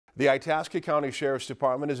The Itasca County Sheriff's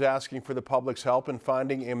Department is asking for the public's help in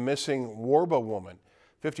finding a missing Warba woman.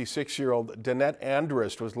 56-year-old Danette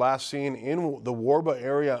Andrist was last seen in the Warba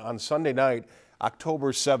area on Sunday night,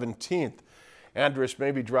 October 17th. Andrist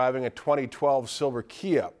may be driving a 2012 silver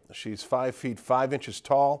Kia. She's 5 feet 5 inches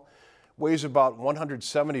tall, weighs about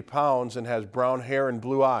 170 pounds, and has brown hair and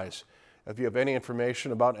blue eyes. If you have any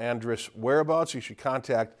information about Andrist's whereabouts, you should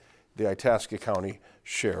contact the Itasca County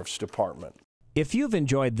Sheriff's Department. If you've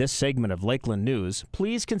enjoyed this segment of Lakeland News,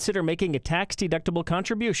 please consider making a tax-deductible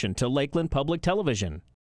contribution to Lakeland Public Television.